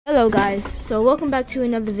Hello guys, so welcome back to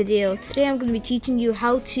another video. Today I'm going to be teaching you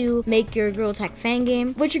how to make your girl tag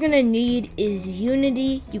Fangame. What you're going to need is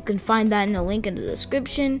Unity. You can find that in the link in the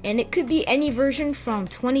description, and it could be any version from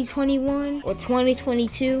 2021 or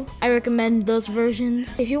 2022. I recommend those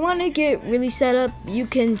versions. If you want to get really set up, you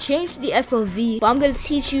can change the FOV, but I'm going to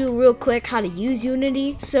teach you real quick how to use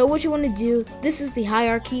Unity. So what you want to do, this is the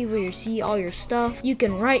hierarchy where you see all your stuff. You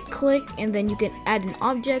can right click and then you can add an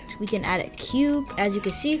object. We can add a cube. As you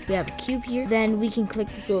can see, we have a cube here. Then we can click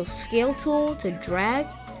this little scale tool to drag,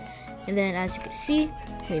 and then as you can see,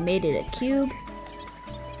 we made it a cube.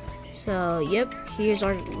 So yep, here's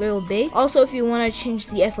our little base. Also, if you want to change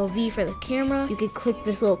the FOV for the camera, you can click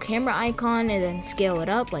this little camera icon and then scale it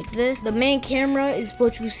up like this. The main camera is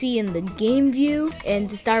what you see in the game view, and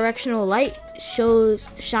this directional light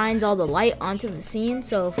shines all the light onto the scene.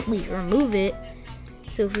 So if we remove it,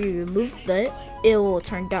 it will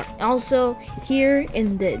turn dark. Also, here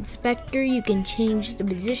in the inspector, you can change the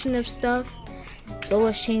position of stuff. So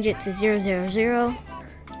let's change it to 000.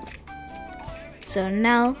 So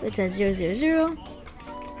now it's at 000.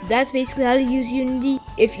 That's basically how to use Unity.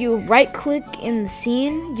 If you right click in the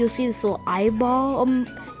scene, you'll see this little eyeball.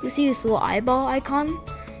 Icon,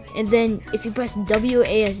 and then if you press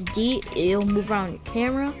WASD, it'll move around your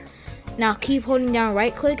camera. Now keep holding down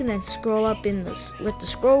right click and then scroll up with the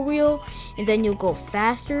scroll wheel, and then you'll go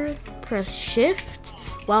faster. Press shift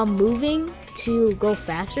while moving to go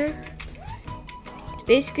faster. It's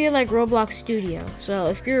basically like Roblox Studio. So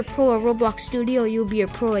if you're a pro at Roblox Studio, you'll be a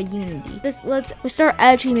pro at Unity. Let's start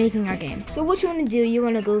actually making our game. So what you want to do, you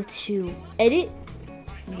want to go to edit,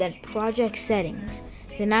 then project settings.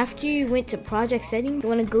 Then after you went to project settings, you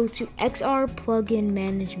want to go to XR plugin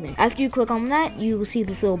management. After you click on that, you will see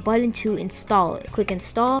this little button to install it. Click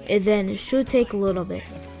install, and then it should take a little bit.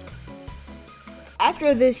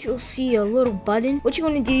 After this, you'll see a little button. What you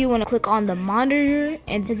want to do, you want to click on the monitor,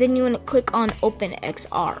 and then you want to click on open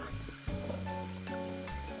XR.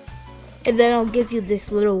 And then it'll give you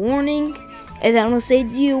this little warning. And then it'll say,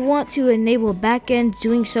 do you want to enable backend?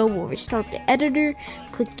 Doing so will restart the editor.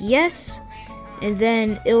 Click yes. And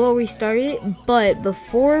then it will restart it, but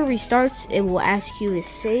before it restarts, it will ask you to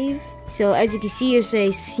save. So as you can see, it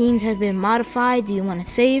says scenes have been modified. Do you want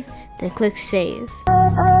to save? Then click save.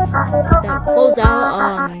 Then close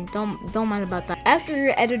out. Don't mind about that. After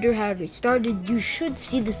your editor has restarted, you should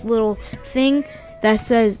see this little thing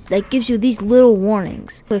that gives you these little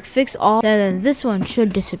warnings. Click fix all, then this one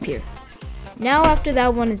should disappear. Now after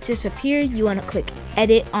that one has disappeared, you want to click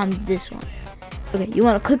edit on this one. Okay, you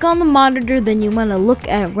want to click on the monitor, then you want to look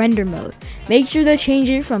at render mode. Make sure to change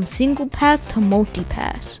it from single pass to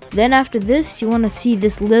multi-pass. Then after this, you want to see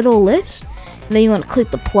this little list, and then you want to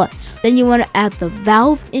click the plus. Then you want to add the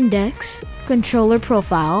valve index controller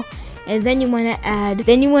profile, and then you want to add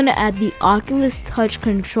the Oculus Touch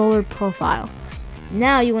controller profile.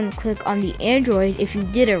 Now you want to click on the Android if you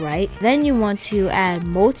did it right. Then you want to add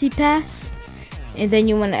multi-pass, and then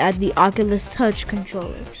you want to add the Oculus Touch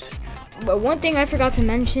controllers. But one thing I forgot to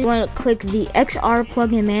mention, you want to click the XR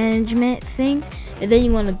plugin management thing, and then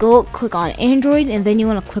you want to go click on Android, and then you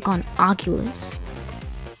want to click on Oculus.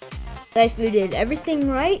 If you did everything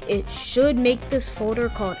right, it should make this folder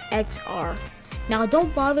called XR. Now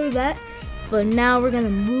don't bother that, but now we're going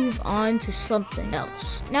to move on to something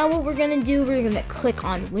else. Now what we're going to do, we're going to click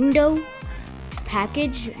on Window,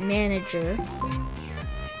 Package Manager,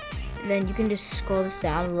 and then you can just scroll this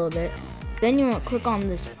down a little bit. Then you want to click on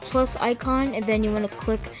this plus icon, and then you want to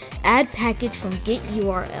click add package from get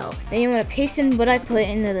URL. Then you want to paste in what I put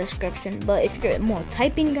in the description. But if you're a more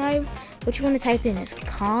typing guy, what you want to type in is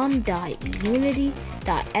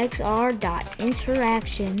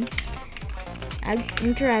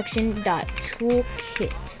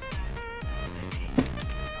com.unity.xr.interaction.toolkit.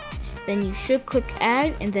 Then you should click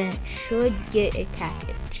add, and then it should get a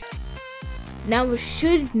package. Now we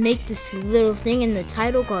should make this little thing in the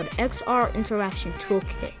title called XR Interaction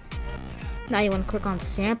Toolkit. Now you want to click on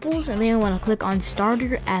samples, and then you want to click on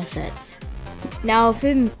starter assets. Now if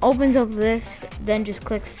it opens up this, then just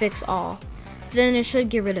click fix all. Then it should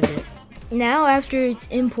get rid of it. Now after it's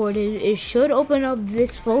imported, it should open up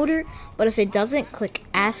this folder, but if it doesn't, click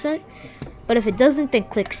asset. But if it doesn't, then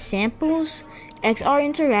click samples, XR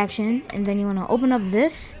interaction, and then you want to open up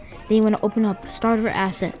this, then you want to open up starter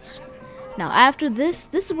assets. Now after this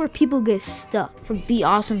is where people get stuck from Be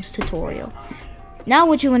Awesome's tutorial. Now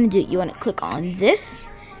what you want to do, you want to click on this,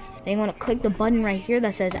 then you want to click the button right here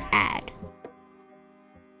that says add.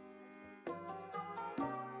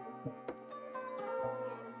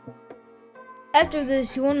 after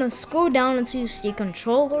this, you want to scroll down until you see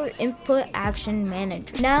controller input action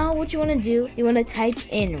manager. Now what you want to do, you want to type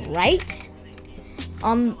in right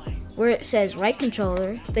on where it says right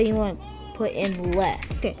controller, then you want to put in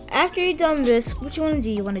left. Okay, after you've done this, what you want to do,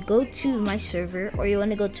 you want to go to my server, or you want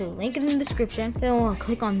to go to a link in the description. Then you want to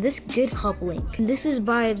click on this GitHub link. And this is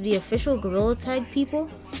by the official Gorilla Tag people.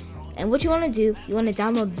 And what you want to do, you want to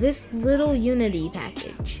download this little Unity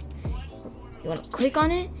package. You want to click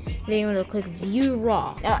on it, then you want to click view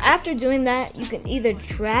raw. Now after doing that, you can either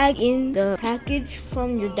drag in the package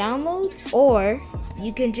from your downloads, or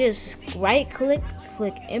you can just right click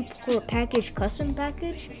import package, custom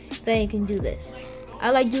package, then you can do this.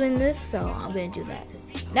 I like doing this, so I'm gonna do that.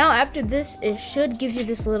 Now after this, it should give you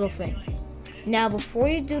this little thing. Now before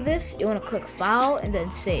you do this, you want to click file and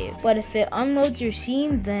then save. But if it unloads your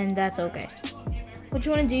scene, then that's okay. What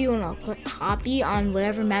you want to do, you want to click copy on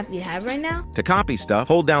whatever map you have right now. To copy stuff,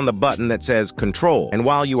 hold down the button that says Control, and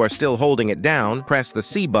while you are still holding it down, press the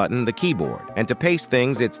C button, the keyboard. And to paste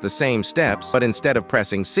things, it's the same steps, but instead of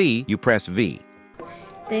pressing C, you press V.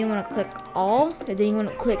 Then you want to click all, and then you want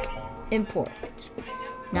to click import.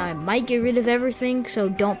 Now it might get rid of everything, so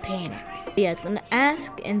don't panic. But yeah, it's going to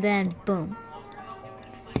ask, and then boom.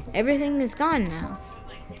 Everything is gone now.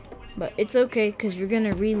 But it's okay, because we're going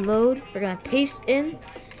to reload, we're going to paste in,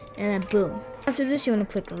 and then boom. After this, you want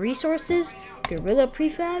to click resources, Gorilla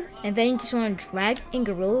Prefab, and then you just want to drag in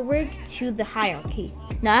Gorilla Rig to the hierarchy.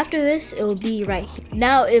 Now after this, it will be right here.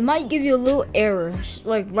 Now it might give you a little error,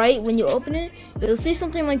 like right when you open it, it'll say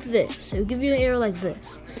something like this. It'll give you an error like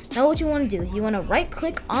this. Now what you want to do, you want to right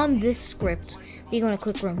click on this script. Then you want to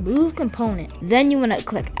click remove component. Then you want to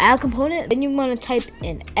click add component. Then you want to type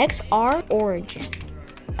in XR origin.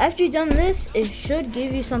 After you've done this, it should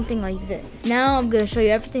give you something like this. Now I'm going to show you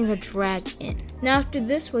everything to drag in. Now after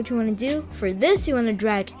this, what you want to do, for this you want to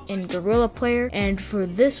drag in Gorilla Player, and for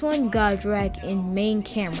this one, you gotta drag in main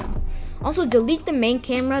camera. Also delete the main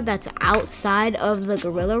camera that's outside of the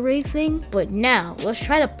Gorilla Rig thing. But now, let's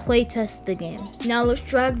try to play test the game. Now let's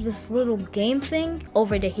drag this little game thing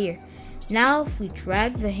over to here. Now if we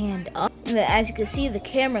drag the hand up, and then as you can see, the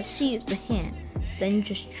camera sees the hand. Then you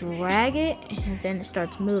just drag it, and then it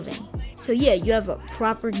starts moving. So yeah, you have a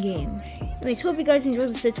proper game. Anyways, hope you guys enjoyed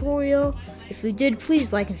this tutorial. If you did,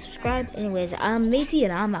 please like and subscribe. Anyways, I'm Macy,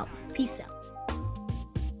 and I'm out. Peace out.